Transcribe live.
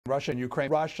Russia, Ukraine,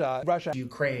 Russia, Russia,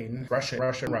 Ukraine, Russia,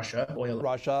 oil,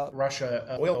 Russia,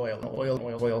 oil,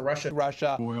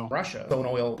 Russia, oil, Russia,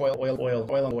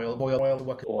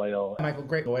 oil, Michael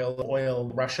Gray,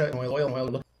 oil, Russia,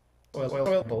 oil,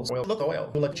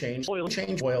 look, change,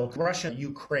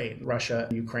 Russia,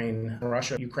 Ukraine,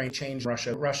 change,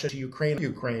 Russia to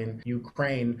Ukraine,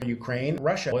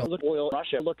 Russia, oil,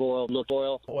 Russia, look,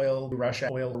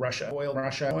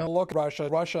 Russia,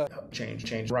 change, Russia, Russia, change,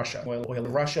 change, Russia, go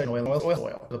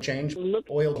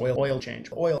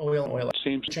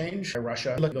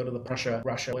to the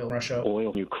Russia,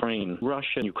 oil, Ukraine,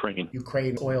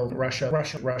 oil, Russia,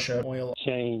 oil,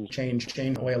 change,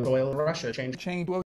 oil, Russia, change,